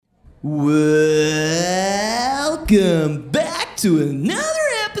Welcome back to another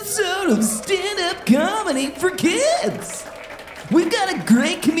episode of Stand-Up Comedy for Kids. We've got a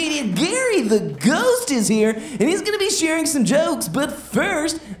great comedian, Gary the Ghost is here, and he's going to be sharing some jokes, but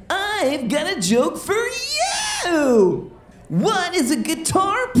first, I've got a joke for you! What is a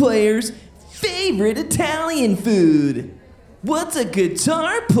guitar player's favorite Italian food? What's a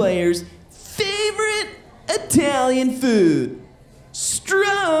guitar player's favorite Italian food?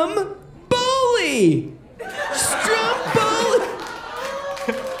 Stromboli! Stromboli!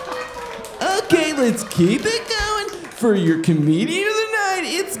 Okay, let's keep it going. For your comedian of the night,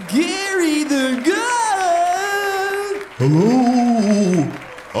 it's Gary the Ghost! Hello,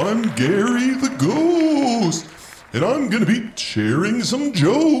 I'm Gary the Ghost, and I'm gonna be sharing some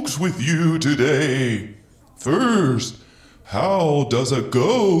jokes with you today. First, how does a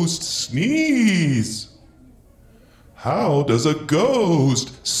ghost sneeze? How does a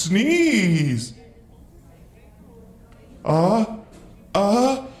ghost sneeze?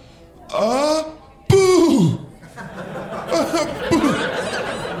 Boo!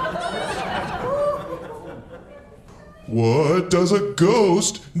 What does a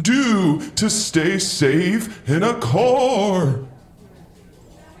ghost do to stay safe in a car?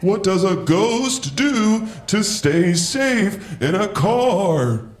 What does a ghost do to stay safe in a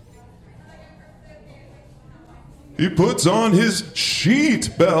car? He puts on his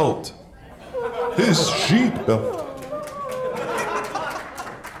sheet belt. His sheet belt.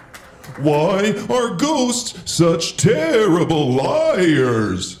 Why are ghosts such terrible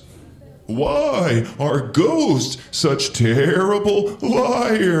liars? Why are ghosts such terrible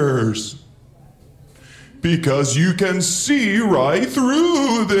liars? Because you can see right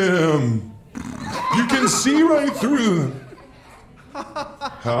through them. You can see right through them.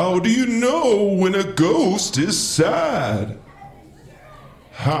 How do you know when a ghost is sad?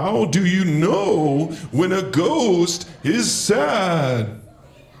 How do you know when a ghost is sad?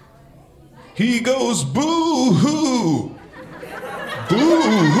 He goes boo-hoo.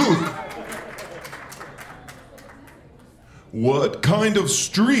 Boo-hoo. What kind of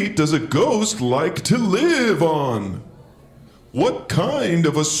street does a ghost like to live on? What kind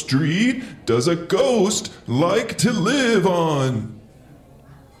of a street does a ghost like to live on?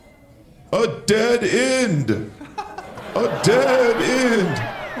 A dead end. A dead end.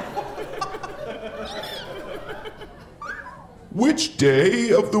 Which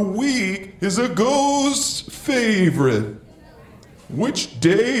day of the week is a ghost's favorite? Which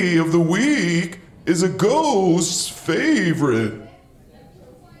day of the week is a ghost's favorite?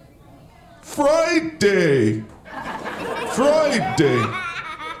 Friday. Friday.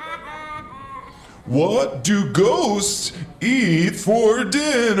 What do ghosts eat for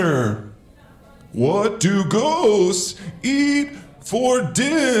dinner? What do ghosts eat for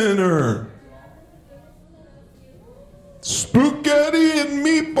dinner? Spaghetti and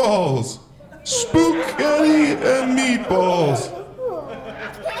meatballs. Spaghetti and meatballs.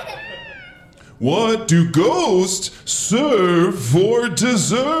 What do ghosts serve for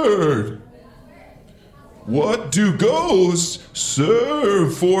dessert? What do ghosts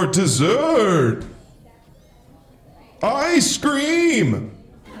serve for dessert? Ice cream.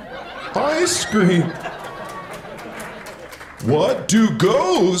 Ice cream. What do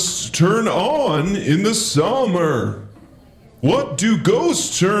ghosts turn on in the summer? What do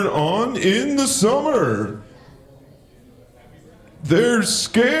ghosts turn on in the summer? They're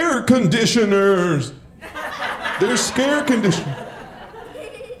scare conditioners. They're scare conditioners.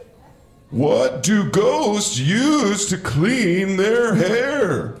 What do ghosts use to clean their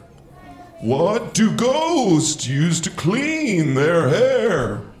hair? What do ghosts use to clean their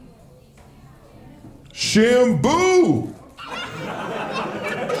hair? Shampoo.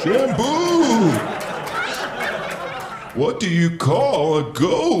 Shampoo. What do you call a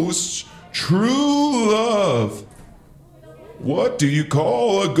ghost's true love? What do you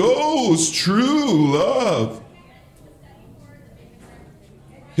call a ghost's true love?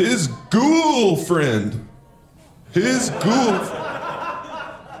 His ghoul friend. His ghoul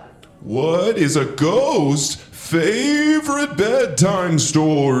friend. What is a ghost's favorite bedtime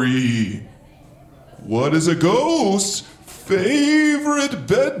story? What is a ghost's favorite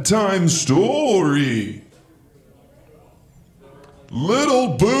bedtime story?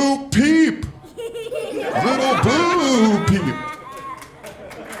 Little Boo Peep. Little Boo Peep.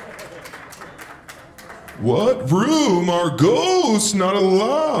 What room are ghosts not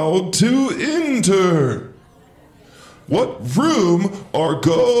allowed to enter? What room are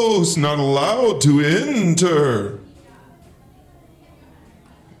ghosts not allowed to enter?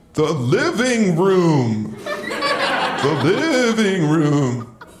 The living room. The living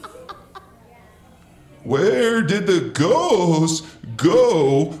room. Where did the ghost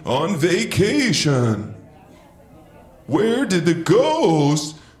go on vacation? Where did the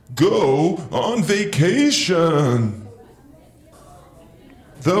ghost go on vacation?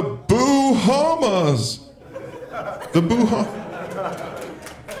 The Bahamas. The Bahamas.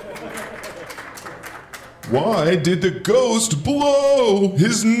 Why did the ghost blow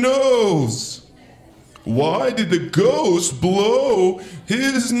his nose? Why did the ghost blow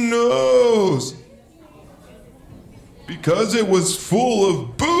his nose? Because it was full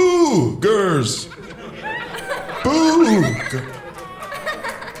of boogers. Boogers.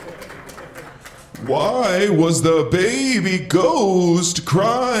 Why was the baby ghost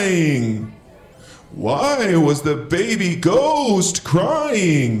crying? Why was the baby ghost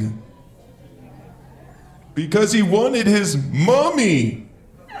crying? Because he wanted his mummy.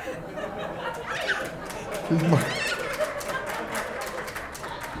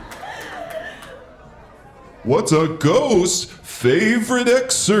 What's a ghost's favorite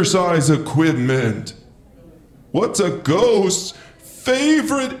exercise equipment? What's a ghost's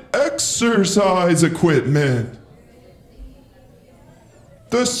favorite exercise equipment?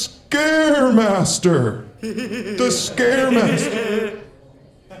 The Scaremaster. The Scaremaster.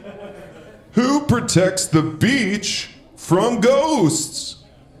 Who protects the beach from ghosts?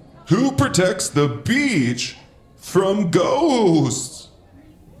 Who protects the beach from ghosts?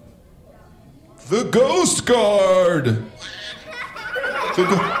 The Ghost Guard.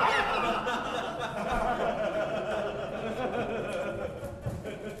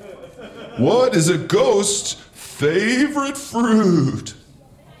 What is a ghost's favorite fruit?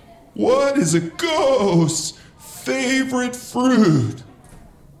 What is a ghost's favorite fruit?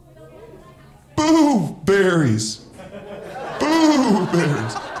 Blueberries.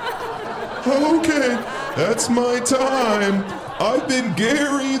 Blueberries. Okay, that's my time. I've been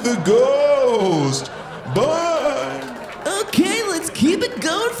Gary the Ghost. Bye. Okay, let's keep it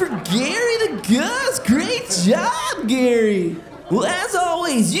going for Gary the Ghost. Great job, Gary. Well, as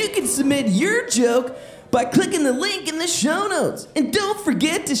always, you can submit your joke by clicking the link in the show notes. And don't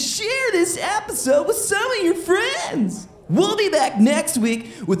forget to share this episode with some of your friends. We'll be back next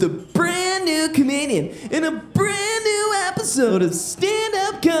week with a brand new comedian in a brand new episode of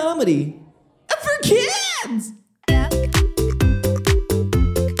stand-up comedy for kids.